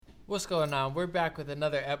What's going on? We're back with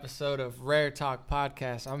another episode of Rare Talk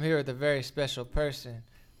Podcast. I'm here with a very special person,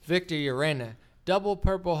 Victor Urena, double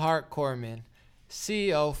Purple Heart Corpsman,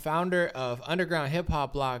 CEO, founder of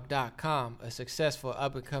UndergroundHipHopBlog.com, a successful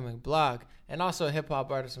up-and-coming blog, and also a hip-hop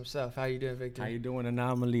artist himself. How you doing, Victor? How you doing,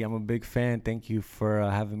 Anomaly? I'm a big fan. Thank you for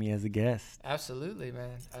having me as a guest. Absolutely,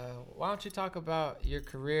 man. Why don't you talk about your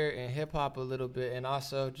career in hip-hop a little bit, and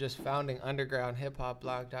also just founding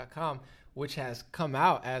UndergroundHipHopBlog.com, which has come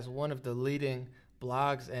out as one of the leading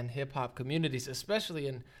blogs and hip-hop communities, especially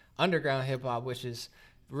in underground hip-hop, which is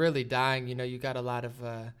really dying. You know, you got a lot of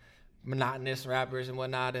monotonous rappers and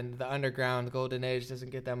whatnot, and the underground golden age doesn't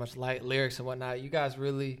get that much light lyrics and whatnot. You guys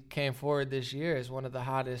really came forward this year as one of the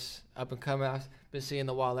hottest up-and-coming. I've been seeing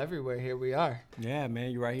the wall everywhere. Here we are. Yeah,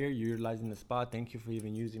 man, you're right here. You're utilizing the spot. Thank you for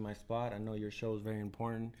even using my spot. I know your show is very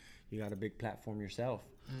important. You got a big platform yourself.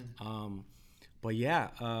 But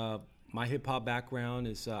yeah, my hip-hop background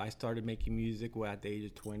is I started making music at the age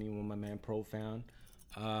of 20 when my man Pro found.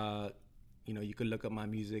 You know, you could look up my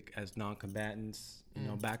music as non-combatants. You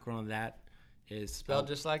know, background on that is Spelled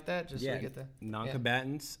just like that? Just so we get the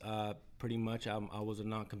non-combatants. Pretty much, I was a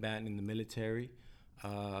non-combatant in the military.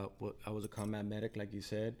 I was a combat medic, like you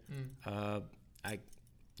said. I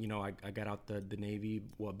got out the Navy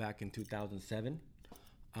back in 2007.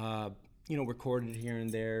 You know, recorded here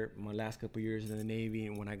and there my last couple of years in the Navy,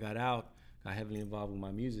 and when I got out, got heavily involved with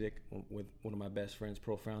my music with one of my best friends,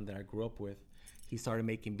 Profound, that I grew up with. He started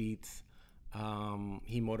making beats.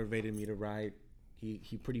 He motivated me to write.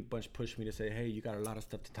 He pretty much pushed me to say, hey, you got a lot of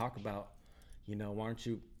stuff to talk about. You know, why don't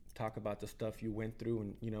you talk about the stuff you went through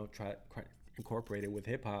and, you know, try incorporate it with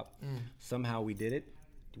hip hop. Somehow we did it.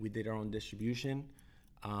 We did our own distribution,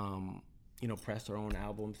 you know, pressed our own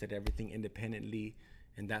albums, did everything independently.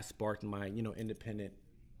 And that sparked my, you know, independent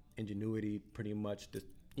ingenuity pretty much to,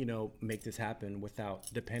 you know, make this happen without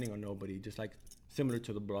depending on nobody. Just like similar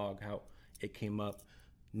to the blog, how it came up,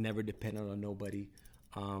 never dependent on nobody.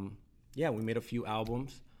 Yeah, we made a few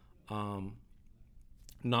albums.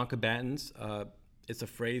 Non-combatants, it's a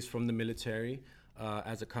phrase from the military.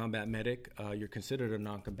 As a combat medic, you're considered a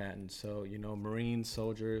non-combatant. So, you know, Marines,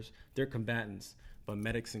 soldiers, they're combatants. But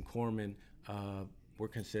medics and corpsmen, we're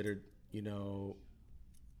considered, you know,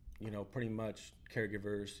 pretty much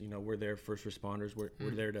caregivers. You know, we're there, first responders. We're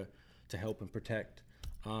there to help and protect.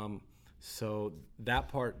 So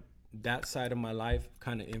that side of my life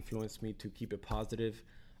kind of influenced me to keep it positive.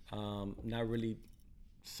 Not really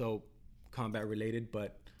so combat related,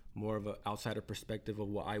 but more of an outsider perspective of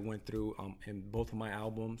what I went through in both of my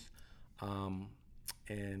albums. And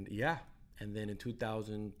then in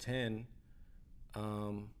 2010,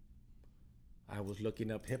 I was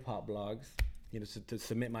looking up hip hop blogs, you know, to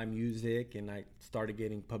submit my music, and I started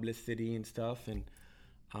getting publicity and stuff, and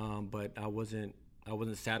but I wasn't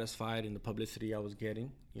satisfied in the publicity I was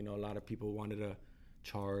getting. You know, a lot of people wanted to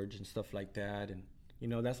charge and stuff like that, and you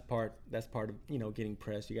know, that's part of, you know, getting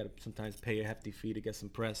press. You got to sometimes pay a hefty fee to get some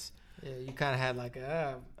press. Yeah, you kind of had like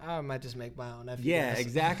I might just make my own. Yeah,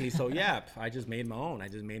 exactly. So yeah, I just made my own. I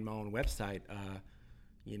just made my own website.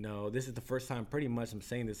 You know, this is the first time pretty much I'm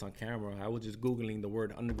saying this on camera. I was just Googling the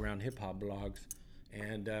word underground hip hop blogs,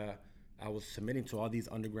 and I was submitting to all these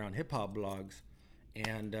underground hip hop blogs.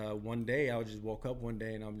 And one day I just woke up one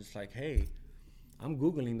day and I'm just like, hey, I'm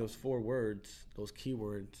Googling those 4 words, those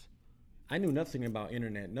keywords. I knew nothing about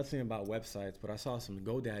internet, nothing about websites, but I saw some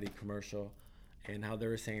GoDaddy commercial and how they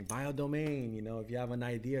were saying, buy a domain, you know, if you have an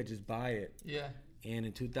idea, just buy it. Yeah. And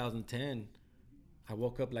in 2010, I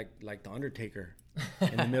woke up like the Undertaker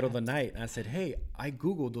in the middle of the night. And I said, hey, I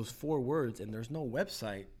Googled those 4 words and there's no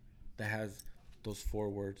website that has those 4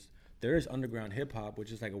 words. There is Underground Hip Hop,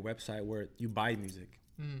 which is like a website where you buy music.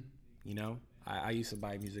 You know, I used to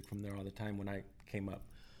buy music from there all the time when I came up.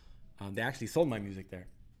 They actually sold my music there,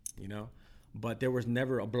 you know, but there was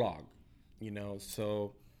never a blog, you know.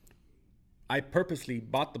 So I purposely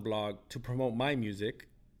bought the blog to promote my music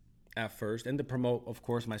at first, and to promote, of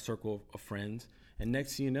course, my circle of friends. And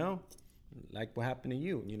next thing you know, like what happened to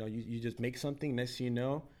you, you know, you just make something. Next thing you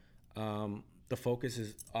know, the focus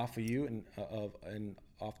is off of you and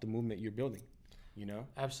off the movement you're building, you know?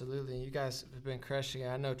 Absolutely. You guys have been crushing it.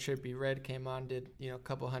 I know Trippie Redd came on, did, you know, a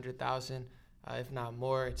couple 100,000, if not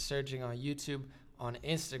more. It's surging on YouTube. On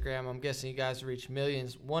Instagram, I'm guessing you guys reach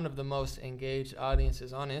millions. One of the most engaged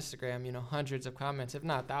audiences on Instagram, you know, hundreds of comments, if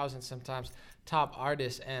not thousands sometimes, top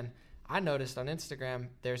artists. And I noticed on Instagram,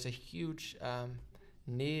 there's a huge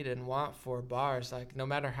need and want for bars. Like, no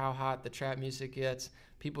matter how hot the trap music gets,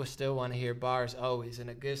 people still want to hear bars always.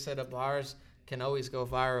 And a good set of bars can always go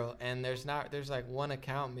viral. And there's like one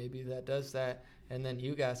account maybe that does that. And then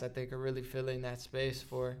you guys, I think, are really filling that space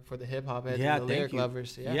for the hip hop heads Yeah, and the lyric thank you.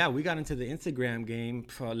 lovers. Yeah, we got into the Instagram game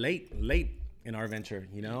late in our venture,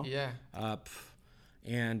 you know? Yeah.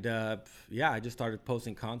 Yeah, I just started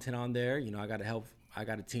posting content on there. You know, I got a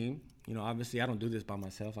team. You know, obviously I don't do this by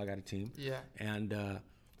myself. I got a team. Yeah. And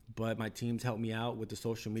but my teams help me out with the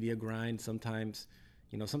social media grind. Sometimes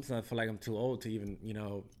I feel like I'm too old to even,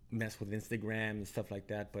 mess with Instagram and stuff like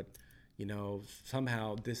that. But,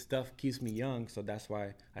 somehow this stuff keeps me young. So that's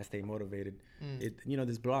why I stay motivated.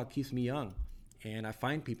 This blog keeps me young. And I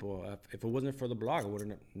find people. If it wasn't for the blog, I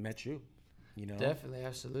wouldn't have met you. Definitely,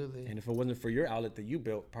 absolutely. And if it wasn't for your outlet that you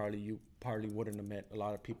built, probably wouldn't have met a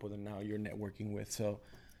lot of people that now you're networking with.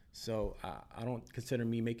 So I don't consider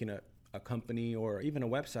me making a company or even a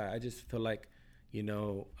website. I just feel like, I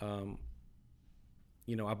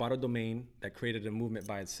bought a domain that created a movement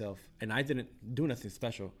by itself, and I didn't do nothing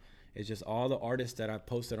special. It's just all the artists that I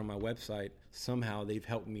posted on my website, somehow they've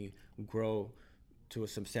helped me grow to a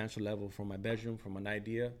substantial level from my bedroom, from an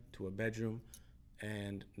idea to a bedroom.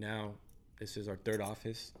 And now this is our third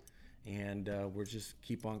office, and we're just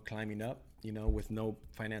keep on climbing up, with no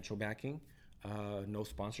financial backing, no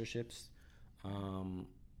sponsorships,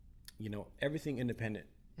 everything independent.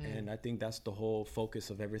 And I think that's the whole focus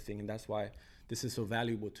of everything, and that's why this is so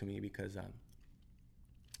valuable to me, because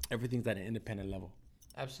everything's at an independent level.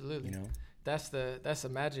 Absolutely. That's the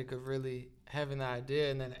magic of really having the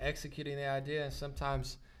idea and then executing the idea. And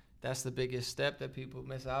sometimes that's the biggest step that people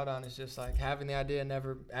miss out on. It's just like having the idea and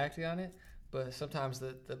never acting on it. But sometimes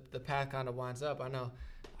the path kind of winds up. I know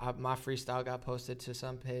my freestyle got posted to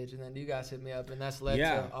some page, and then you guys hit me up, and that's led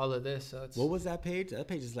to all of this. So what was that page? That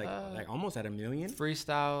page is like almost at 1 million.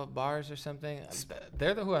 Freestyle bars or something.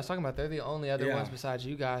 They're who I was talking about. They're the only other ones besides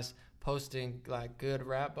you guys posting like good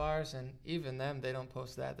rap bars, and even them, they don't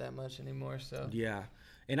post that much anymore. So yeah,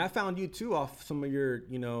 and I found you too off some of your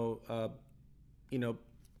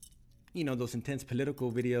those intense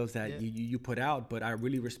political videos that you put out. But I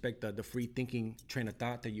really respect the free thinking train of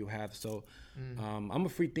thought that you have. So I'm a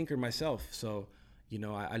free thinker myself. So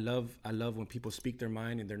I love when people speak their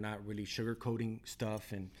mind and they're not really sugarcoating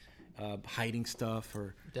stuff and hiding stuff,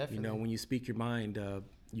 or Definitely. When you speak your mind,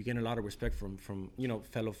 you get a lot of respect from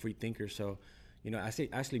fellow free thinkers. So I say,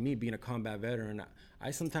 actually, me being a combat veteran,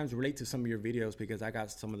 I sometimes relate to some of your videos because I got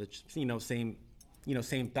some of the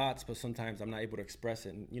same thoughts, but sometimes I'm not able to express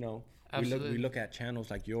it. And we look at channels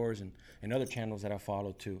like yours and other channels that I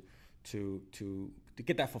follow to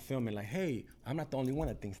get that fulfillment. Like, hey, I'm not the only one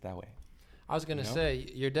that thinks that way. I was gonna say,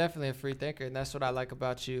 you're definitely a free thinker, and that's what I like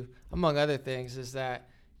about you, among other things, is that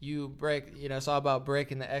you break. It's all about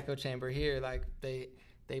breaking the echo chamber here. Like they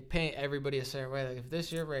paint everybody a certain way. Like, if this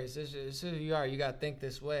is your race, this is who you are, you got to think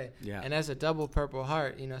this way. Yeah. And as a double Purple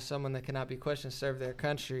Heart, someone that cannot be questioned, serve their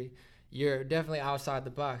country, you're definitely outside the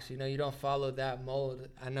box. You don't follow that mold.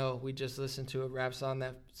 I know we just listened to a rap song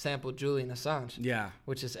that sampled Julian Assange. Yeah.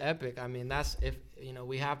 Which is epic. I mean, that's if,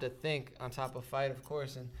 we have to think on top of fight, of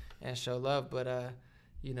course, and show love. But,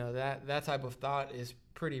 that type of thought is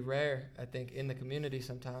pretty rare, I think, in the community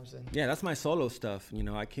sometimes. And yeah, that's my solo stuff.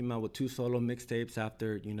 I came out with 2 solo mixtapes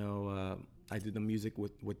after, I did the music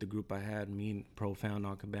with the group I had, me and Profound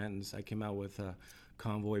Non-Combatants. I came out with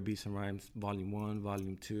Convoy Beats and Rhymes Volume 1,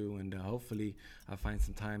 Volume 2, and hopefully I find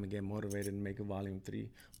some time and get motivated and make a Volume 3.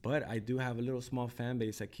 But I do have a little small fan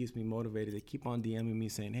base that keeps me motivated. They keep on DMing me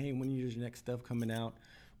saying, hey, when is your next stuff coming out?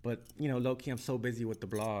 But, low-key, I'm so busy with the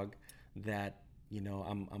blog that,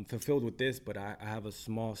 I'm fulfilled with this, but I have a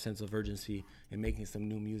small sense of urgency in making some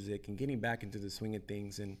new music and getting back into the swing of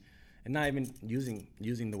things and not even using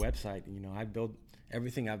the website. I built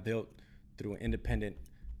everything I've built through an independent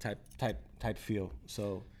type feel.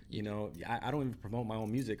 So, I don't even promote my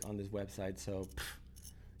own music on this website. So,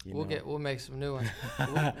 we'll make some new ones.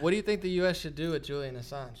 What do you think the U.S. should do with Julian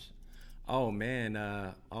Assange? Oh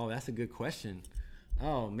man, that's a good question.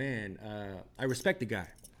 Oh man, I respect the guy.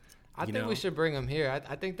 I think we should bring him here.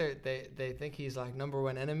 I think they think he's like number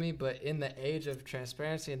one enemy, but in the age of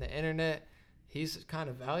transparency and the internet, he's kind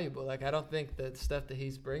of valuable. Like, I don't think the stuff that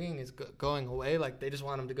he's bringing is going away. Like, they just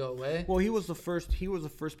want him to go away. Well, he was the first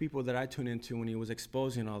people that I tuned into when he was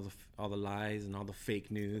exposing all the lies and all the fake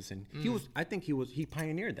news, and he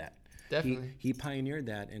pioneered that. Definitely, he pioneered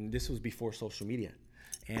that, and this was before social media,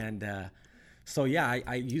 and. So yeah,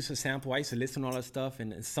 I used to sample. I used to listen to all that stuff,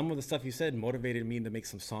 and some of the stuff you said motivated me to make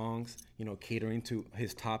some songs, catering to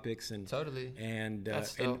his topics and totally, and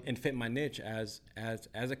fit my niche as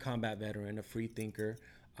a combat veteran, a free thinker.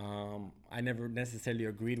 I never necessarily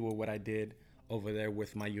agreed with what I did over there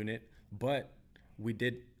with my unit, but we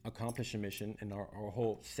did accomplish a mission, and our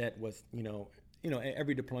whole set was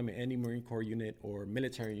every deployment, any Marine Corps unit or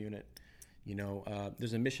military unit,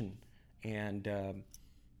 there's a mission, and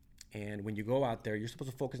when you go out there, you're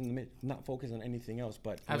supposed to focus not focus on anything else.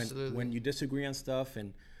 But when you disagree on stuff,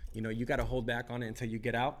 and you got to hold back on it until you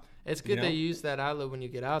get out. It's good that you use that outlet when you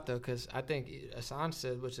get out, though, because I think Assange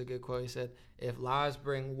said, which is a good quote. He said, "If lies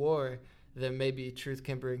bring war, then maybe truth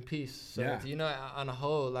can bring peace." So on a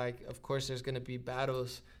whole, like, of course, there's going to be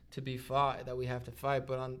battles to be fought that we have to fight,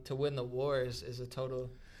 but to win the war is a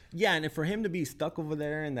total. Yeah, and for him to be stuck over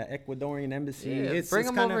there in the Ecuadorian embassy, bring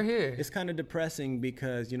him over here. It's kind of depressing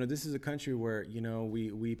because this is a country where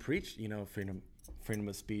we preach freedom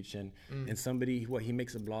of speech, and somebody he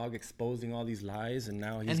makes a blog exposing all these lies, and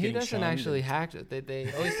now he doesn't actually hack it.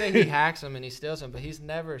 They always say he hacks them and he steals them, but he's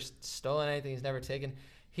never stolen anything. He's never taken.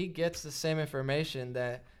 He gets the same information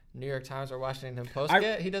that New York Times or Washington Post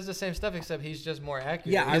get. He does the same stuff, except he's just more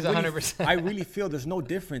accurate. Yeah, he's 100%. I really feel there's no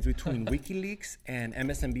difference between WikiLeaks and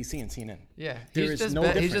MSNBC and CNN. Yeah, he's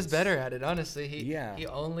just better at it. Honestly, he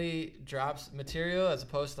only drops material as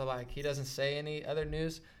opposed to, like, he doesn't say any other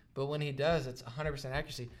news. But when he does, it's 100%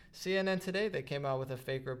 accuracy. CNN today, they came out with a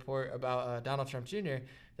fake report about Donald Trump Jr.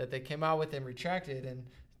 that they came out with and retracted, and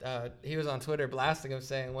he was on Twitter blasting him,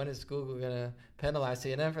 saying, "When is Google gonna penalize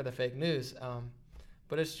CNN for the fake news?"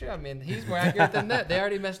 But it's true. I mean, he's more accurate than that. They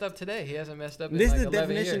already messed up today. He hasn't messed up in this like is the 11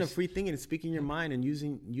 definition years. of free thinking and speaking your mind and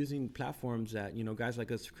using platforms that guys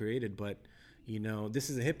like us created. But this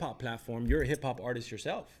is a hip hop platform. You're a hip hop artist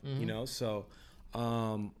yourself. So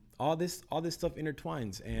all this stuff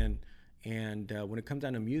intertwines. And when it comes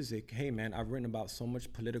down to music, hey man, I've written about so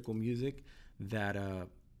much political music that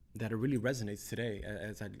it really resonates today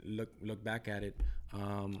as I look back at it.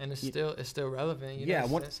 And it's still relevant.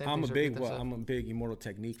 I'm a big Immortal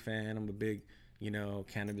Technique fan. I'm a big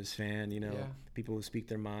cannabis fan. People who speak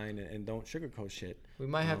their mind and don't sugarcoat shit. We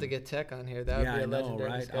might have to get Tech on here. That would be a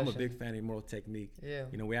legendary discussion. I'm a big fan of Immortal Technique. Yeah.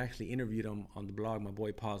 We actually interviewed him on the blog. My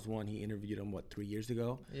boy Pause One, he interviewed him 3 years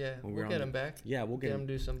ago. Yeah, we'll get him back. Yeah, we'll get him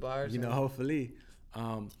do some bars. Hopefully.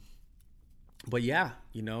 But yeah,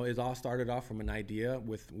 it all started off from an idea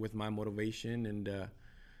with my motivation, and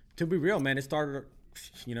to be real, man, it started,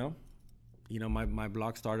 my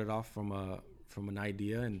blog started off from an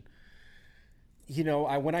idea, and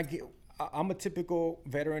I'm a typical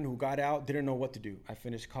veteran who got out, didn't know what to do. I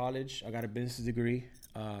finished college, I got a business degree.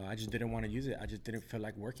 I just didn't want to use it. I just didn't feel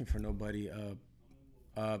like working for nobody.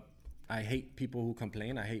 I hate people who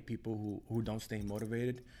complain. I hate people who don't stay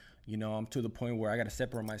motivated. I'm to the point where I got to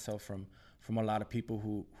separate myself from a lot of people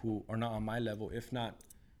who are not on my level, if not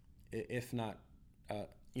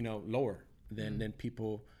lower than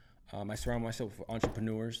people. I surround myself with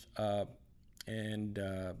entrepreneurs, and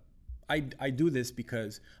I do this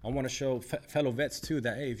because I want to show fellow vets too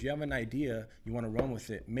that, hey, if you have an idea, you want to run with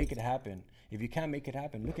it, make it happen. If you can't make it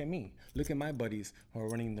happen, look at me. Look at my buddies who are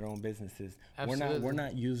running their own businesses. Absolutely. We're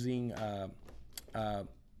not using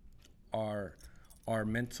our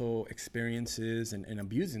mental experiences and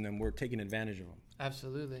abusing them. We're taking advantage of them.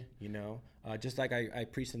 Absolutely. Just like I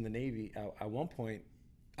preached in the Navy. At one point,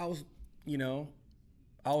 I was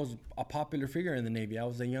a popular figure in the Navy. I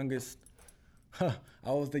was the youngest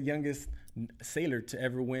sailor to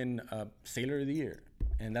ever win Sailor of the Year,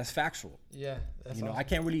 and that's factual. Yeah, that's awesome. I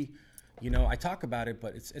can't really, I talk about it,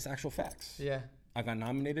 but it's actual facts. Yeah. I got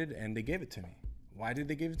nominated, and they gave it to me. Why did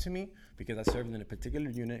they give it to me? Because I served in a particular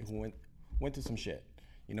unit who went through some shit.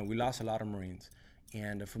 We lost a lot of Marines,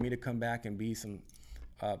 and for me to come back and be some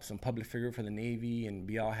public figure for the Navy and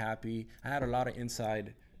be all happy, I had a lot of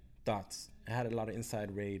inside thoughts. I had a lot of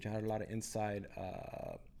inside rage. I had a lot of inside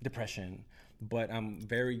depression. But I'm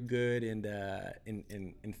very good in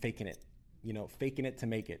faking it, faking it to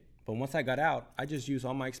make it. But once I got out, I just used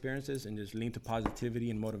all my experiences and just leaned to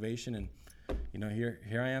positivity and motivation. And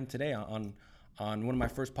here I am today on one of my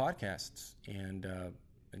first podcasts. And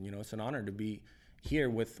it's an honor to be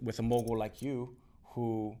here with a mogul like you,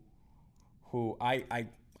 who I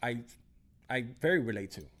very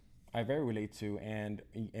relate to. I very relate to, and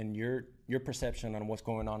your perception on what's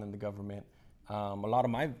going on in the government. A lot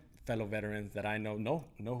of my fellow veterans that I know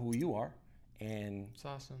who you are, and it's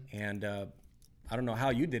awesome. And I don't know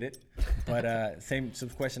how you did it, but same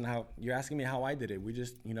question. How you're asking me how I did it? We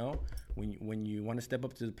just when you want to step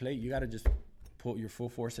up to the plate, you got to just put your full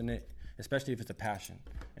force in it, especially if it's a passion.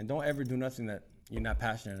 And don't ever do nothing that you're not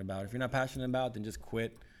passionate about. If you're not passionate about, then just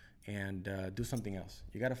quit and do something else.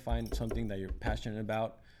 You got to find something that you're passionate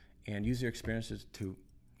about and use your experiences to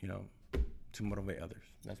motivate others.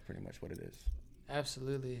 That's pretty much what it is.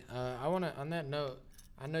 Absolutely. I want to, on that note,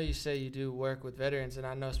 I know you say you do work with veterans, and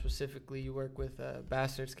I know specifically you work with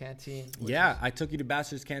Bastards Canteen. Yeah, I took you to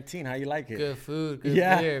Bastards Canteen. How you like it? Good food, good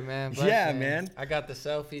beer, man. Yeah, man. I got the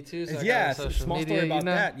selfie too, so I yeah, got social small media, story about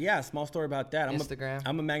that. Yeah, small story about that. Instagram.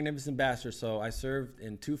 I'm a Magnificent Bastard, so I served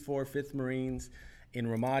in 2-4 5th Marines in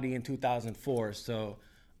Ramadi in 2004. So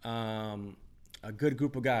a good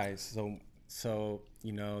group of guys. So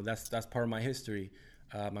you know, that's part of my history,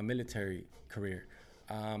 my military career.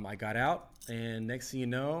 I got out, and next thing you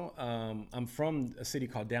know, I'm from a city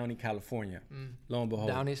called Downey, California. Lo and behold.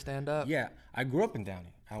 Downey, stand up. Yeah, I grew up in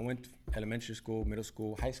Downey. I went to elementary school, middle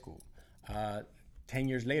school, high school. 10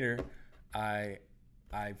 years later, I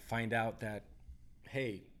find out that,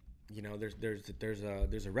 hey, you know,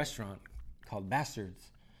 there's a restaurant called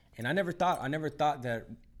Bastards, and I never thought that,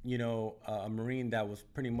 you know, a Marine that was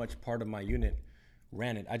pretty much part of my unit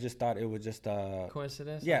ran it. I just thought it was just a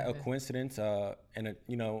coincidence. Yeah, a coincidence, and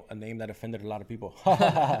a name that offended a lot of people.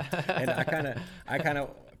 And I kind of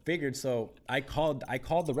figured. So I called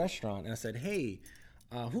the restaurant and I said, "Hey,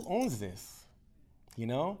 who owns this?" You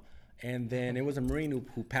know, and then it was a Marine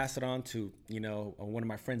who passed it on to, you know, one of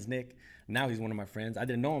my friends, Nick. Now he's one of my friends. I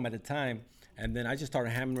didn't know him at the time, and then I just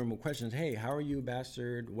started hammering him with questions. Hey, how are you,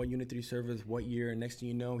 Bastard? What unit did you serve with? What year? And next thing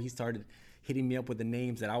you know, he started hitting me up with the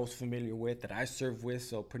names that I was familiar with, that I served with.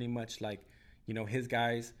 So pretty much like, you know, his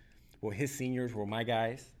guys, well, his seniors were my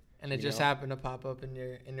guys. And it just happened to pop up in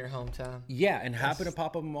your hometown. Yeah, and happened to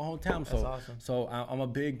pop up in my hometown. That's awesome. So I'm a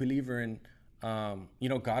big believer in, you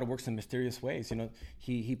know, God works in mysterious ways. You know,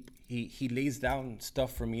 he lays down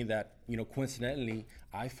stuff for me that, you know, coincidentally,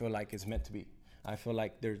 I feel like is meant to be. I feel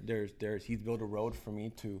like he's built a road for me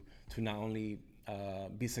to not only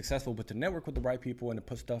be successful, but to network with the right people and to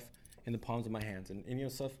put stuff in the palms of my hands. And you know,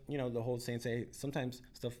 stuff, you know, the whole saying, sometimes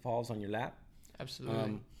stuff falls on your lap.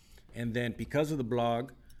 Absolutely. And then because of the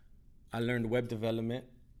blog, I learned web development.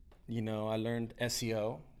 You know, I learned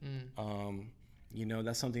SEO. You know,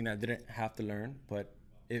 that's something that I didn't have to learn, but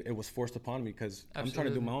it was forced upon me because I'm trying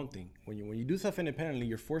to do my own thing. When you do stuff independently,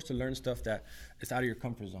 you're forced to learn stuff that is out of your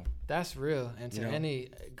comfort zone. That's real. And to any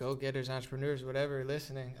go-getters, entrepreneurs, whatever,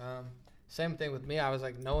 listening, same thing with me. I was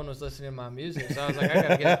like, no one was listening to my music. So I was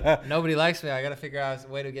like, nobody likes me. I got to figure out a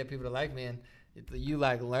way to get people to like me. And you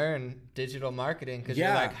like learn digital marketing because you're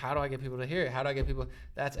like, how do I get people to hear it? How do I get people?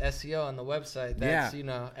 That's SEO on the website. That's, you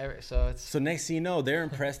know, so next thing you know, they're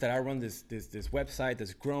impressed that I run this website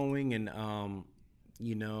that's growing and,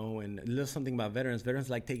 you know, and a little something about veterans. Veterans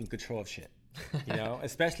like taking control of shit, you know,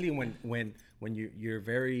 especially when you're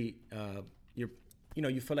very, you know,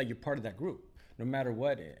 you feel like you're part of that group. No matter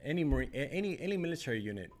what, any military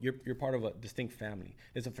unit, you're part of a distinct family.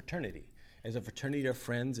 It's a fraternity. It's a fraternity of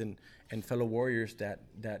friends and fellow warriors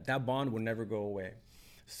that bond will never go away.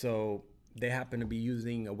 So they happen to be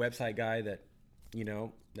using a website guy that, you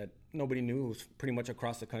know, that nobody knew, who's pretty much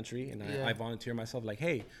across the country. And I volunteer myself like,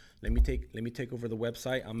 hey, let me take over the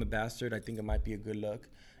website. I'm a bastard. I think it might be a good look.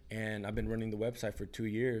 And I've been running the website for 2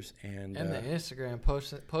 years. And the Instagram,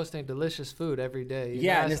 posting delicious food every day.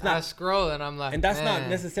 I scroll and I'm like, and that's not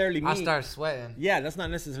necessarily me. I start sweating. Yeah, that's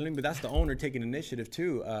not necessarily me, but that's the owner taking initiative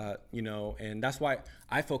too. You know, and that's why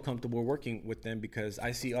I feel comfortable working with them because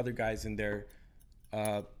I see other guys in there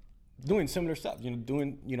doing similar stuff. You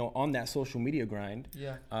know, on that social media grind.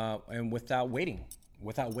 Yeah. And without waiting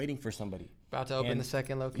for somebody. About to open the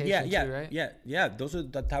second location too, right? Yeah. Those are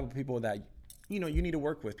the type of people that, you know, you need to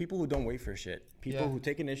work with. People who don't wait for shit. People who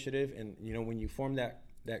take initiative, and you know, when you form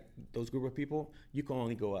those group of people, you can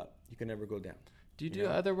only go up. You can never go down. Do you do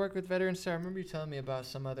other work with veterans? I remember you telling me about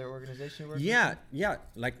some other organization you work with. Yeah.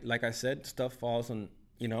 Like I said, stuff falls on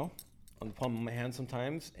the palm of my hand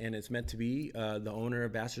sometimes, and it's meant to be. The owner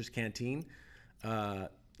of Bastards Canteen,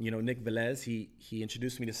 you know, Nick Velez, he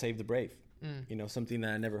introduced me to Save the Brave. You know, something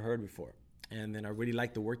that I never heard before. And then I really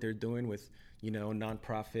like the work they're doing with, you know,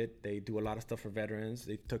 nonprofit. They do a lot of stuff for veterans.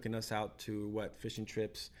 They've taken us out to fishing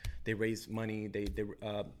trips. They raise money. They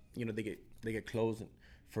you know, they get clothes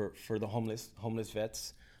for the homeless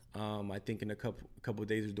vets. I think in a couple of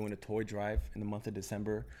days we're doing a toy drive in the month of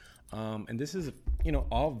December. And this is, you know,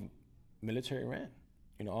 all military ran.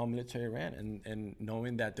 You know, all military ran, and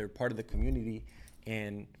knowing that they're part of the community,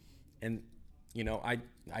 and you know, I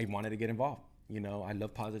wanted to get involved. You know, I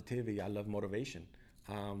love positivity. I love motivation.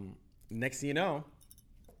 Next thing you know,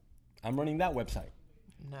 I'm running that website.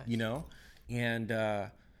 Nice. You know, and I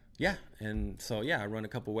run a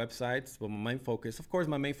couple websites. But my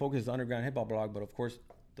main focus is Underground Hip Hop Blog. But of course,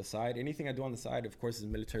 anything I do on the side, of course, is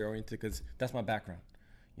military oriented because that's my background.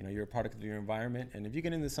 You know, you're a product of your environment, and if you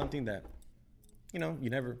get into something that, you know, you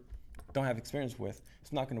don't have experience with,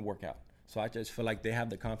 it's not going to work out. So I just feel like they have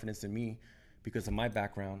the confidence in me because of my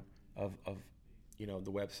background of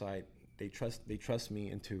the website. They trust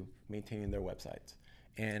me into maintaining their websites,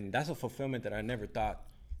 and that's a fulfillment that I never thought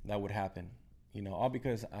that would happen. All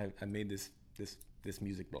because I made this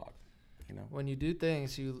music blog. When you do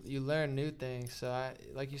things, you learn new things. So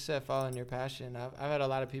like you said, following your passion. I've had a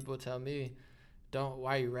lot of people tell me,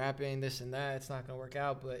 why are you rapping, this and that, it's not going to work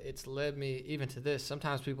out. But it's led me even to this.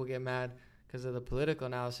 Sometimes people get mad because of the political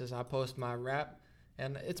analysis. I post my rap,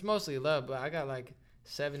 and it's mostly love, but I got like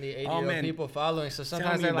 70, 80-year-old people following. So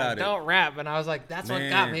sometimes they're like, don't rap. And I was like, that's what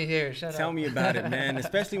got me here. Tell me about it, man.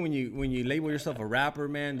 Especially when you label yourself a rapper,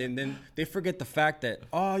 man, then they forget the fact that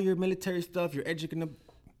all your military stuff, your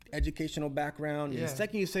educational background. Yeah. The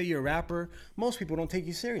second you say you're a rapper, most people don't take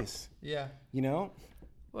you serious. Yeah.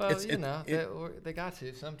 Well, they got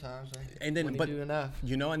to sometimes. And then, when you do enough.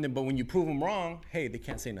 But when you prove them wrong, hey, they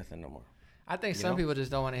can't say nothing no more. I think some people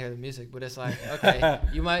just don't want to hear the music, but it's like, okay,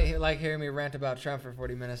 you might like hearing me rant about Trump for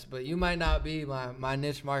 40 minutes, but you might not be my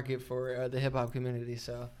niche market for the hip hop community.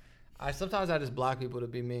 So sometimes I just block people to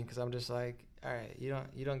be mean, because I'm just like, all right, you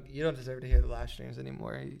don't deserve to hear the live streams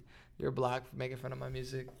anymore. You're blocked for making fun of my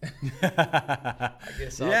music. I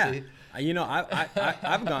get salty. Yeah,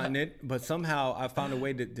 I've gotten it, but somehow I found a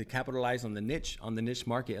way to capitalize on the niche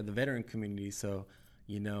market of the veteran community. So,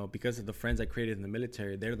 because of the friends I created in the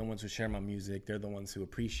military, they're the ones who share my music. They're the ones who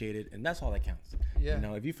appreciate it, and that's all that counts. Yeah.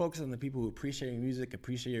 If you focus on the people who appreciate your music,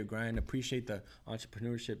 appreciate your grind, appreciate the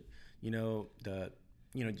entrepreneurship, the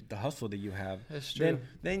hustle that you have. That's true.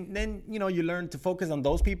 Then you learn to focus on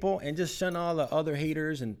those people and just shun all the other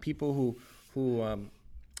haters and people who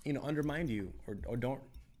undermine you or don't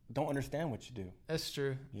understand what you do. That's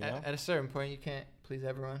true. At a certain point, you can't please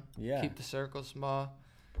everyone. Yeah. Keep the circle small.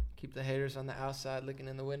 Keep the haters on the outside looking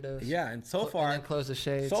in the windows. Yeah, and so far, and then close the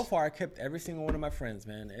shades. So far, I kept every single one of my friends,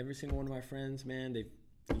 man. Every single one of my friends, man. They,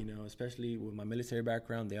 especially with my military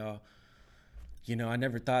background, they all, I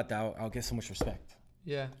never thought that I'll get so much respect.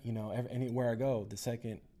 Yeah. Anywhere I go, the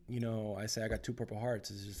second, I say I got 2 Purple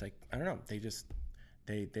Hearts, it's just like, I don't know. They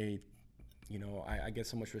I get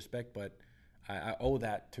so much respect, but I owe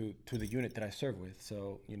that to the unit that I serve with.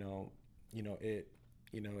 So, it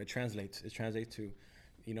translates. It translates to,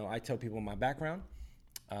 I tell people my background,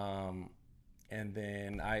 and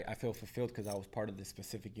then I feel fulfilled because I was part of this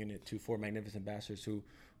specific unit, 4 magnificent bastards who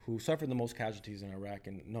suffered the most casualties in Iraq.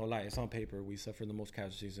 And no lie, it's on paper, we suffered the most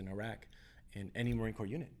casualties in Iraq in any Marine Corps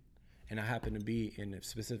unit. And I happen to be in a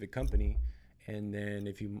specific company. And then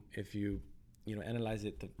if you analyze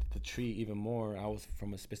it, the tree even more, I was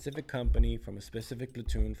from a specific company, from a specific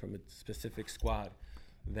platoon, from a specific squad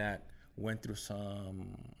that went through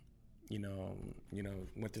some,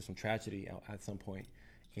 went through some tragedy at some point.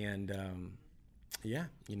 And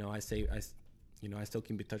I still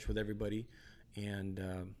keep in touch with everybody. And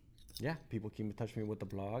people keep in touch with me with the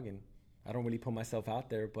blog. And I don't really put myself out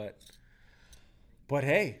there, but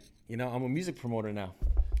hey, I'm a music promoter now.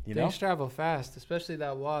 Things travel fast, especially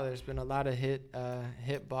that wall. There's been a lot of hit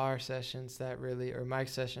bar sessions or mic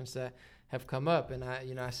sessions that have come up, and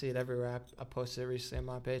I see it everywhere. I posted it recently on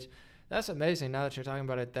my page. That's amazing. Now that you're talking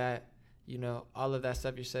about it, that all of that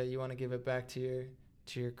stuff you say, you want to give it back to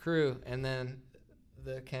your crew, and then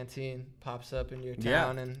the canteen pops up in your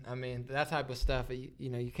town, and I mean that type of stuff.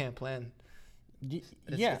 You can't plan.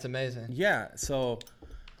 It's amazing. Yeah. So,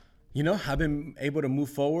 I've been able to move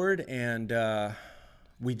forward, and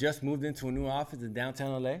we just moved into a new office in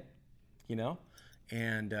downtown LA,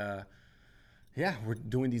 and we're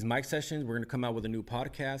doing these mic sessions. We're going to come out with a new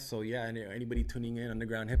podcast. So and anybody tuning in,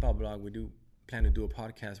 Underground Hip Hop Blog, we do plan to do a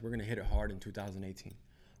podcast. We're going to hit it hard in 2018.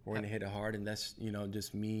 We're going to hit it hard, and that's,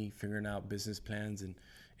 just me figuring out business plans and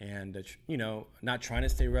not trying to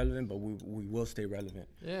stay relevant, but we will stay relevant.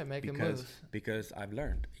 Yeah, making moves. Because I've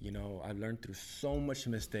learned, I've learned through so much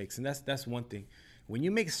mistakes, and that's one thing. When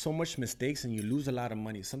you make so much mistakes and you lose a lot of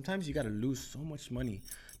money, sometimes you got to lose so much money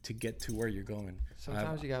to get to where you're going.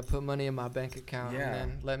 Sometimes you got to put money in my bank account and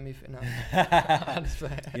then let me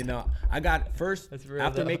I got first,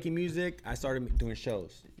 after making music, I started doing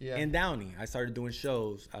shows. Yeah. In Downey, I started doing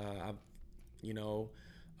shows.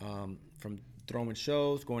 From throwing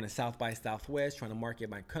shows, going to South by Southwest, trying to market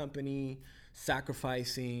my company,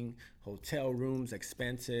 sacrificing hotel rooms,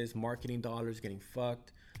 expenses, marketing dollars, getting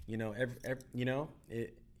fucked.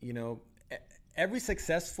 Every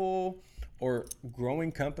successful or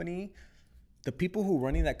growing company, the people who are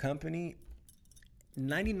running that company,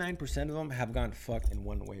 99% of them have gotten fucked in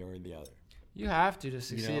one way or the other. You have to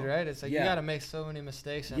succeed, right? It's like you got to make so many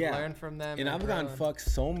mistakes and learn from them. And I've gotten fucked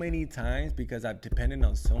so many times because I've depended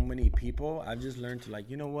on so many people. I've just learned to, like,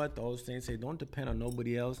 you know what? The old saying say, don't depend on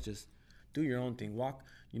nobody else. Just do your own thing. Walk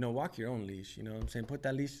your own leash. You know what I'm saying? Put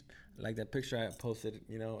that leash, like that picture I posted,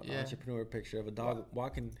 an entrepreneur picture of a dog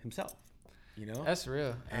walking himself, That's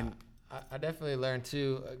real. And I definitely learned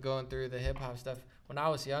too, going through the hip hop stuff. When I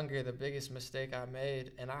was younger, the biggest mistake I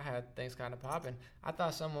made, and I had things kind of popping, I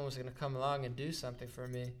thought someone was going to come along and do something for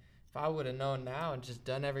me. If I would have known now and just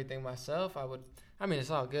done everything myself, it's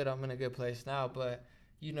all good. I'm in a good place now, but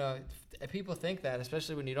people think that,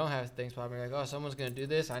 especially when you don't have things popping. You're like, oh, someone's going to do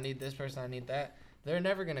this. I need this person. I need that. They're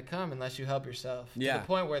never going to come unless you help yourself. Yeah. To the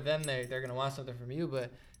point where then they're going to want something from you,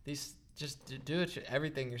 but just do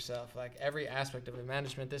everything yourself. Like every aspect of it,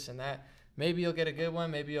 management, this and that. Maybe you'll get a good one.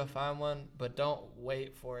 Maybe you'll find one, but don't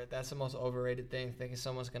wait for it. That's the most overrated thing, thinking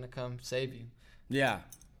someone's going to come save you. Yeah.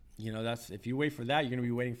 That's, if you wait for that, you're going to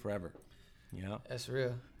be waiting forever. That's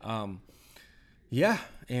real. Yeah.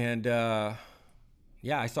 And, I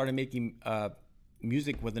started making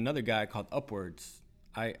music with another guy called Upwards.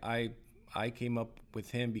 I came up with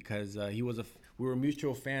him because we were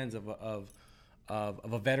mutual fans of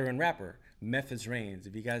a veteran rapper, Memphis Reigns.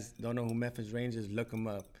 If you guys don't know who Memphis Reigns is, look him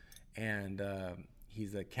up. And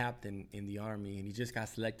he's a captain in the Army, and he just got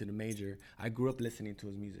selected to major. I grew up listening to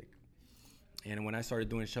his music. And when I started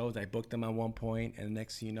doing shows, I booked him at one point, and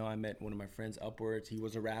next thing you know, I met one of my friends, Upwards. He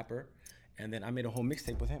was a rapper, and then I made a whole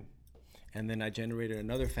mixtape with him. And then I generated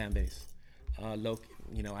another fan base. I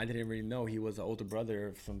didn't really know he was an older brother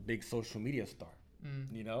of some big social media star,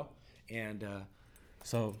 And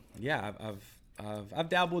so, yeah, I've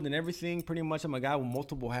dabbled in everything pretty much. I'm a guy with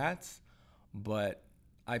multiple hats, but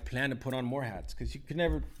I plan to put on more hats because you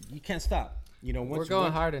can't stop. We're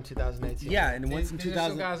going hard in 2018. Yeah, and once in 2000,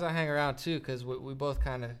 there's some guys I hang around too because we both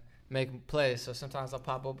kind of make plays. So sometimes I'll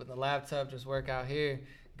pop open the laptop, just work out here,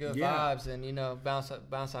 good vibes, and bounce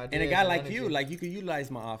ideas. And a guy like you, you could utilize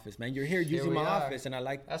my office, man. You're here using my office, and I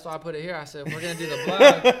like. That's why I put it here. I said if we're gonna do the blog,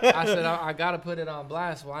 I said I gotta put it on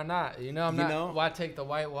blast. Why not? Why take the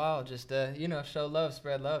white wall? Just show love,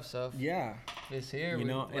 spread love. So yeah, it's here.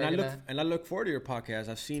 I look forward to your podcast.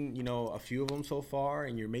 I've seen a few of them so far,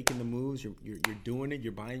 and you're making the moves. You're doing it.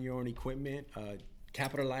 You're buying your own equipment,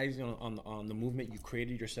 capitalizing on the movement you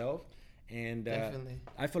created yourself. And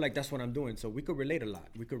I feel like that's what I'm doing. So we could relate a lot.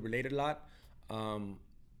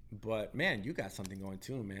 But man, you got something going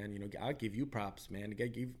too, man. I'll give you props, man. I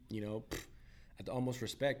give at the almost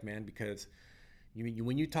respect, man, because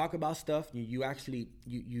when you talk about stuff, you actually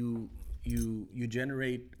you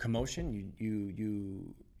generate commotion.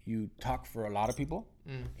 You talk for a lot of people,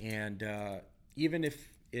 and even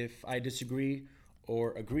if I disagree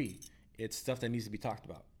or agree, it's stuff that needs to be talked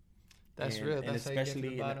about. That's real. That's how you get to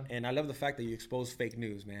the bottom. And I love the fact that you expose fake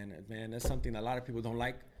news, man. Man, that's something a lot of people don't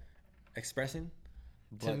like expressing.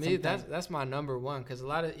 To me, that's my number one, because a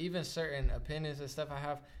lot of even certain opinions and stuff I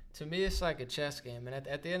have, to me, it's like a chess game. And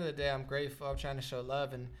at the end of the day, I'm grateful. I'm trying to show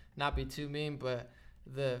love and not be too mean. But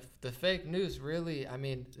the fake news really,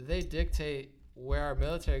 they dictate where our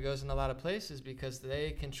military goes in a lot of places because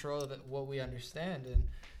they control what we understand. And,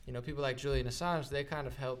 people like Julian Assange, they kind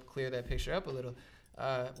of help clear that picture up a little.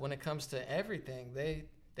 When it comes to everything, they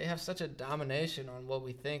have such a domination on what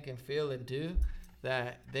we think and feel and do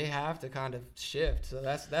that they have to kind of shift. So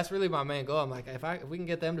that's really my main goal. I'm like, if we can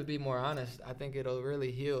get them to be more honest, I think it'll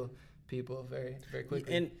really heal people very, very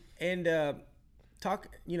quickly. And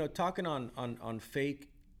talking on fake,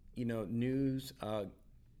 news,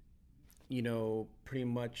 pretty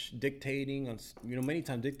much dictating on, many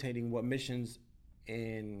times dictating what missions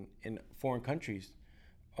in foreign countries.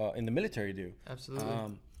 In the military do. Absolutely.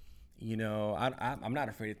 I'm not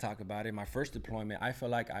afraid to talk about it. My first deployment, I feel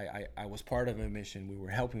like I was part of a mission. We were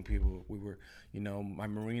helping people. We were, my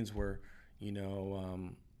Marines were, I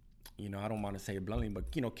don't want to say it bluntly,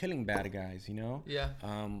 but killing bad guys. Yeah.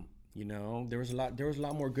 There was a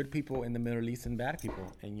lot more good people in the Middle East than bad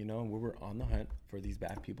people, and we were on the hunt for these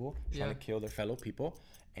bad people, trying to kill their fellow people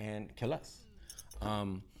and kill us.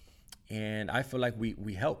 And I feel like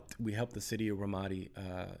we helped the city of Ramadi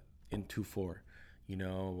in 2-4.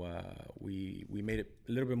 We made it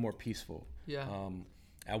a little bit more peaceful. Yeah.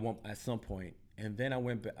 At some point, and then I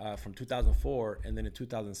went from 2004, and then in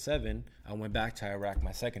 2007 I went back to Iraq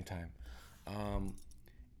my second time,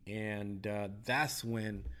 and that's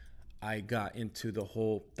when I got into the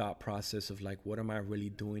whole thought process of like, what am I really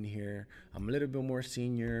doing here? I'm a little bit more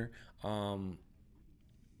senior.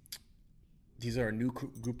 These are a new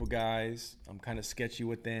group of guys. I'm kind of sketchy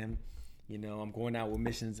with them. I'm going out with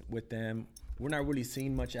missions with them. We're not really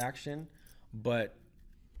seeing much action, but,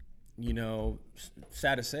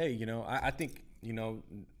 sad to say, I think,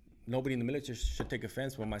 nobody in the military should take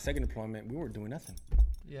offense. But my second deployment, we weren't doing nothing.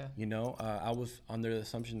 Yeah. I was under the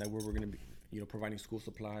assumption that we were going to be, providing school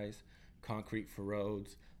supplies, concrete for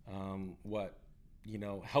roads,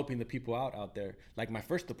 helping the people out there, like my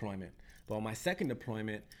first deployment. But on my second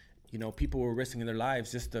deployment, people were risking their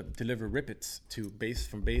lives just to deliver Rippets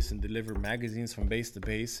from base and deliver magazines from base to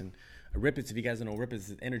base. And Rippets, if you guys don't know, Rippets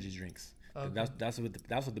is energy drinks. Okay. That's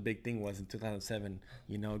what the big thing was in 2007.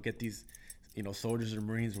 Get these, soldiers or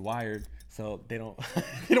Marines wired so they don't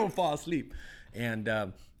they don't fall asleep. And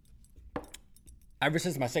ever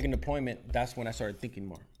since my second deployment, that's when I started thinking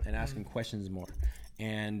more and asking questions more,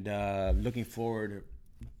 and looking forward to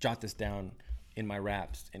jot this down in my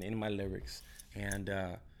raps and in my lyrics. And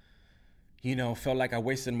felt like I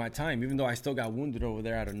wasted my time, even though I still got wounded over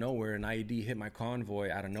there out of nowhere. An IED hit my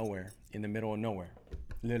convoy out of nowhere, in the middle of nowhere.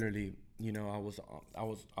 Literally, I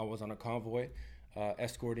was on a convoy,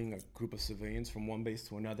 escorting a group of civilians from one base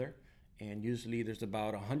to another. And usually there's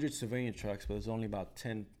about 100 civilian trucks, but there's only about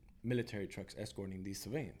 10 military trucks escorting these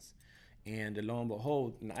civilians. And lo and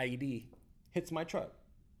behold, an IED hits my truck.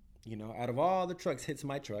 Out of all the trucks, hits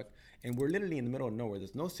my truck. And we're literally in the middle of nowhere.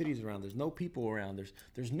 There's no cities around. There's no people around.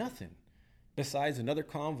 There's nothing besides another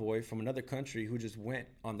convoy from another country who just went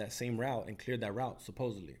on that same route and cleared that route,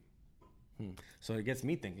 supposedly. So it gets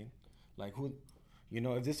me thinking, like, who,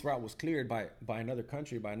 if this route was cleared by another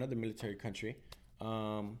country, by another military country,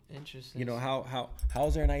 interesting. How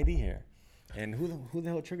is there an ID here, and who the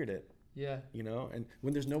hell triggered it? Yeah. And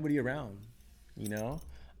when there's nobody around,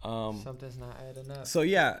 something's not adding up. So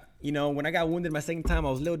yeah, when I got wounded my second time, I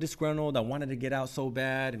was a little disgruntled. I wanted to get out so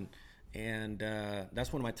bad, and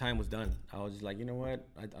that's when my time was done. I was just like, you know what?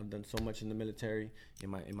 I've done so much in the military in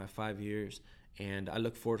my 5 years, and I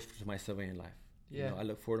look forward to my civilian life. Yeah. I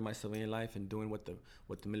look forward to my civilian life and doing what the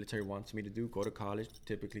military wants me to do. Go to college.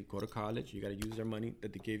 Typically, go to college. You got to use their money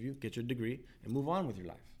that they give you, get your degree, and move on with your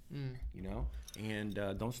life. And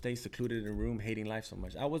don't stay secluded in a room hating life so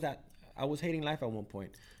much. I was hating life at one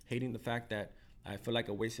point, hating the fact that I feel like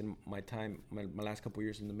I wasted my time, my last couple of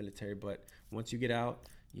years in the military. But once you get out,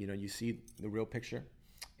 you see the real picture,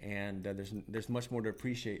 and there's much more to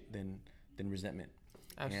appreciate than resentment.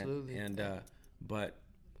 Absolutely. But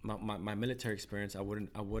my military experience, I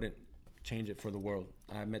wouldn't change it for the world.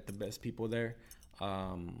 I met the best people there.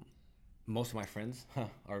 Most of my friends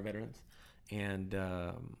are veterans, and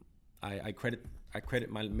I credit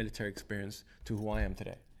my military experience to who I am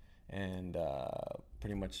today, and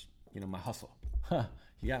pretty much my hustle.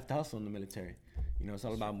 You have to hustle in the military. It's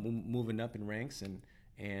all about moving up in ranks and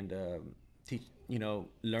teach,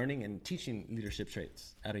 learning and teaching leadership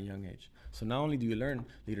traits at a young age. So not only do you learn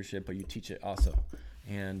leadership, but you teach it also.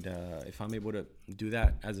 And if I'm able to do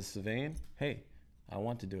that as a civilian, hey, I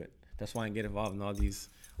want to do it. That's why I get involved in all these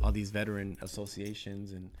veteran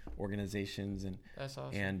associations and organizations, and that's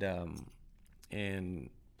awesome. And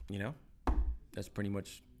that's pretty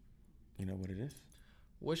much what it is.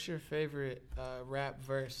 What's your favorite rap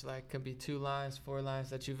verse? Like, could be 2 lines, 4 lines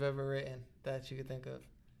that you've ever written that you could think of.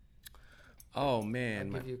 Oh man,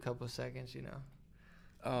 I'll give you a couple seconds.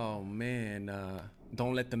 Oh man,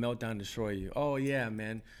 Don't Let the Meltdown Destroy You. Oh yeah,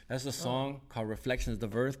 man, that's a song called Reflections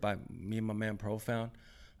of Earth by me and my man Profound.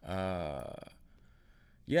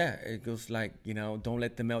 Yeah, it goes like, don't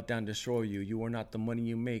let the meltdown destroy you. You are not the money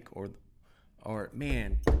you make, or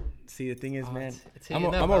man. See, the thing is, man, I'm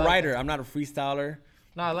a writer. I'm not a freestyler.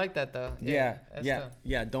 No, I like that though. Yeah.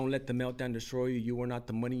 Don't let the meltdown destroy you. You are not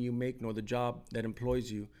the money you make, nor the job that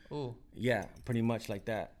employs you. Ooh. Yeah, pretty much like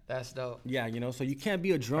that. That's dope. Yeah, so you can't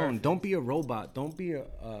be a drone. Perfect. Don't be a robot. Don't be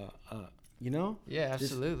Yeah,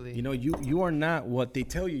 absolutely. Just, you are not what they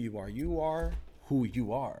tell you you are. You are who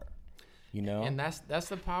you are. And that's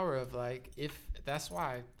the power of, like, that's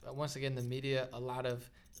why, once again, the media, a lot of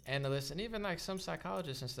analysts, and even like some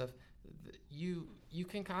psychologists and stuff, you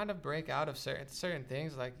can kind of break out of certain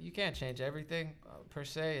things. Like, you can't change everything per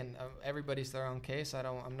se, and everybody's their own case.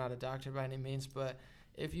 I'm not a doctor by any means, but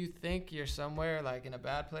if you think you're somewhere like in a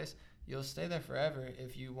bad place, you'll stay there forever.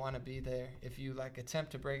 If you want to be there, if you like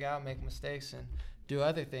attempt to break out, make mistakes, and do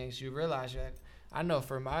other things, you realize you're like, I know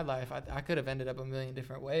for my life, I could have ended up a million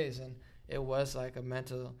different ways, and it was like a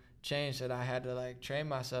mental change that I had to like train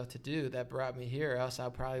myself to do that brought me here. Else I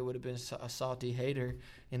probably would have been a salty hater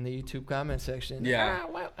in the YouTube comment section. Yeah.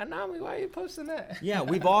 Anami, why are you posting that? Yeah,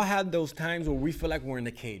 we've all had those times where we feel like we're in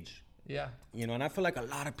a cage. Yeah. And I feel like a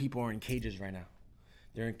lot of people are in cages right now.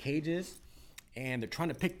 They're in cages, and they're trying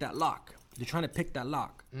to pick that lock.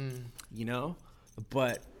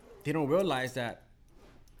 But they don't realize that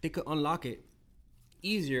they could unlock it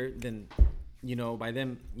easier than, by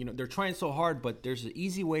them, they're trying so hard, but there's an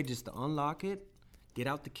easy way just to unlock it, get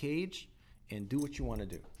out the cage, and do what you want to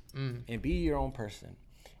do, and be your own person.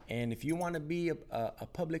 And if you want to be a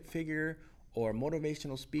public figure or a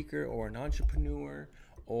motivational speaker or an entrepreneur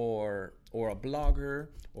or a blogger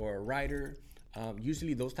or a writer,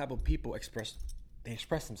 usually those type of people express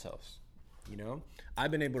themselves. You know,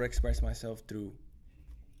 I've been able to express myself through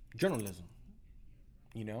journalism,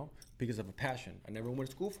 you know, because of a passion. I never went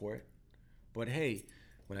to school for it, but hey,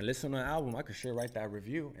 when I listen to an album, I could sure write that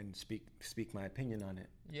review and speak my opinion on it.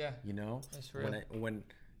 Yeah, you know, that's real. When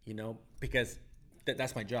you know, because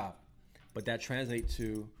that's my job, but that translates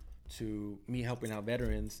to me helping out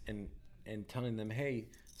veterans and telling them, hey,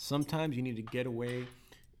 sometimes you need to get away.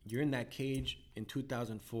 You're in that cage in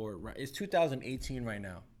 2004, right? It's 2018 right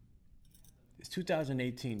now. It's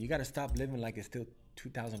 2018. You got to stop living like it's still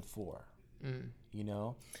 2004. You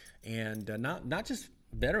know, and not just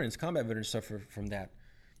veterans, combat veterans suffer from that.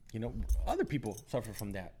 You know, other people suffer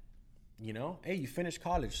from that. You know, hey, you finished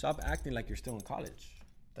college. Stop acting like you're still in college.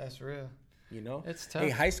 That's real. You know, it's tough. Hey,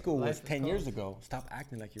 high school was 10 years ago. Stop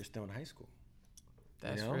acting like you're still in high school.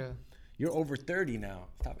 That's real. You're over 30 now.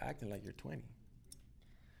 Stop acting like you're 20.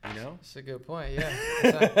 You know? That's a good point, yeah.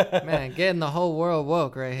 Like, man, getting the whole world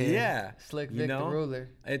woke right here. Yeah. Slick Vic the ruler.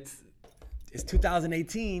 It's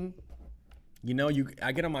 2018. You know,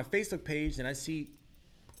 I get on my Facebook page and I see,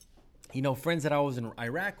 you know, friends that I was in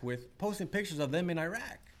Iraq with posting pictures of them in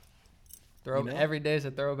Iraq. Every day is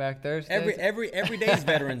a throwback Thursday. Every day is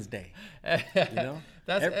Veterans Day. You know?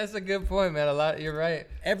 That's a good point, man. You're right.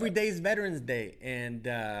 Every day is Veterans Day, and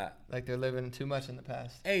like they're living too much in the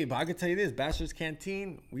past. Hey, but I can tell you this: Bachelor's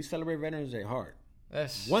Canteen, we celebrate Veterans Day hard.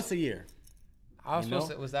 That's once a year.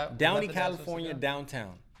 Was that Downey, California,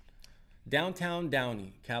 downtown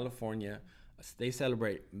Downey, California? They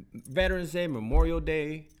celebrate Veterans Day, Memorial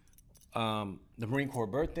Day, the Marine Corps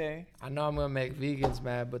birthday. I know I'm gonna make vegans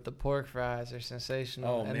mad, but the pork fries are sensational.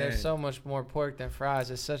 Oh, and man. There's so much more pork than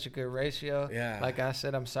fries. It's such a good ratio. Yeah. Like I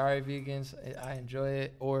said, I'm sorry, vegans. I enjoy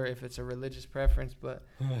it, or if it's a religious preference, but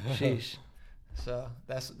sheesh. So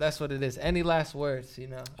that's what it is. Any last words, you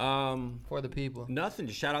know, for the people? Nothing.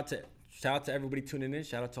 Just shout out to everybody tuning in.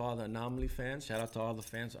 Shout out to all the Anomaly fans. Shout out to all the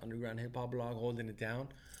fans of Underground Hip Hop Blog holding it down.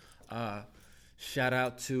 Shout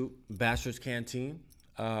out to Bachelor's Canteen.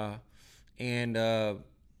 And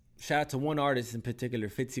shout out to one artist in particular,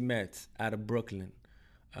 Fitzy Metz, out of Brooklyn.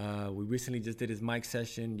 We recently just did his mic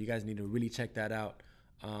session. You guys need to really check that out.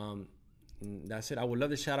 That's it. I would love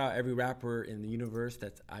to shout out every rapper in the universe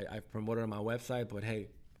that I've promoted on my website, but hey,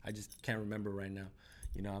 I just can't remember right now.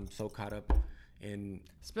 You know, I'm so caught up in...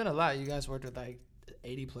 It's been a lot. You guys worked with like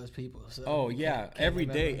 80 plus people. So oh, yeah. Every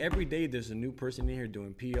day there's a new person in here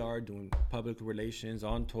doing PR, doing public relations,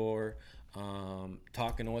 on tour,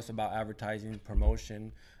 talking to us about advertising,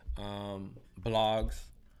 promotion, blogs,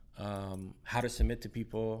 how to submit to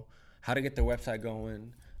people, how to get their website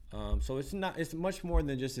going. So it's much more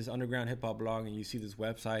than just this Underground Hip Hop Blog and you see this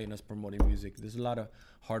website and us promoting music. There's a lot of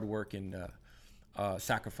hard work and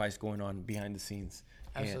sacrifice going on behind the scenes.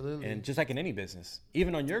 Absolutely. And just like in any business,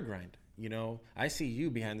 even on your grind, you know, I see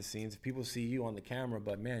you behind the scenes. People see you on the camera,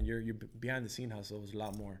 but man, your behind the scene hustle is a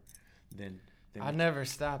lot more than I never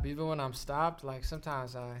stop. Even when I'm stopped, like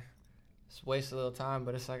sometimes I just waste a little time,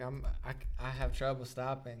 but it's like I have trouble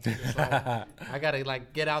stopping. It's like, I gotta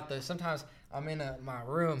like get out there. Sometimes I'm in my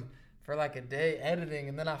room for like a day editing,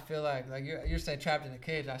 and then I feel like you're saying trapped in a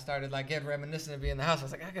cage. I started like getting reminiscent of being in the house. I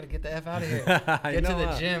was like, I gotta get the F out of here, get to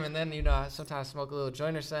the gym, and then I sometimes smoke a little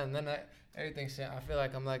joint or something, and then everything's. I feel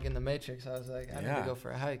like I'm like in the Matrix. I was like, I need to go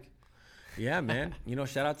for a hike. Yeah, man.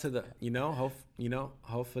 Shout out to the,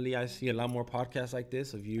 hopefully I see a lot more podcasts like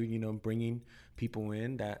this of you, bringing people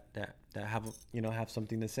in that have, have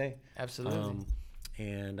something to say. Absolutely.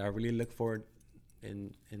 And I really look forward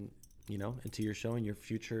into your show and your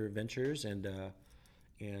future ventures. And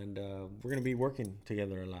we're going to be working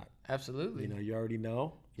together a lot. Absolutely. You already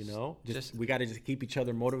know, we got to just keep each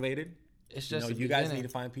other motivated. It's just, you guys need to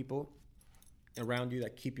find people around you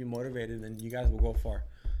that keep you motivated, and you guys will go far.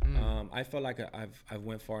 I feel like I've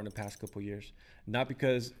went far in the past couple of years, not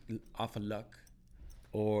because off of luck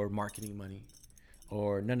or marketing money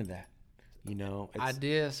or none of that.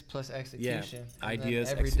 Ideas plus execution. Yeah,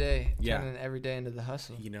 ideas every day. Turning every day into the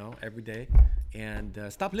hustle. Every day. And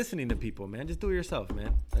stop listening to people, man. Just do it yourself,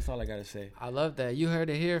 man. That's all I gotta say. I love that. You heard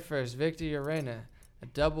it here first. Victor Urena, a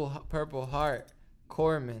double Purple Heart,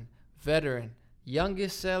 Corpsman, veteran,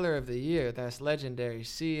 youngest seller of the year. That's legendary.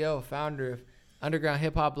 CEO, founder of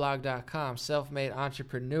UndergroundHipHopBlog.com, self-made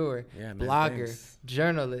entrepreneur, blogger,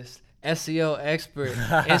 journalist, SEO expert,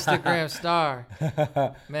 Instagram star.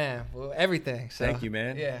 Man, everything. So, thank you,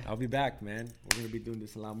 man. Yeah. I'll be back, man. We're going to be doing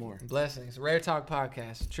this a lot more. Blessings. Rare Talk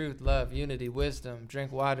Podcast. Truth, love, unity, wisdom.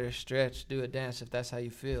 Drink water, stretch, do a dance if that's how you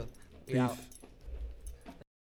feel. We out.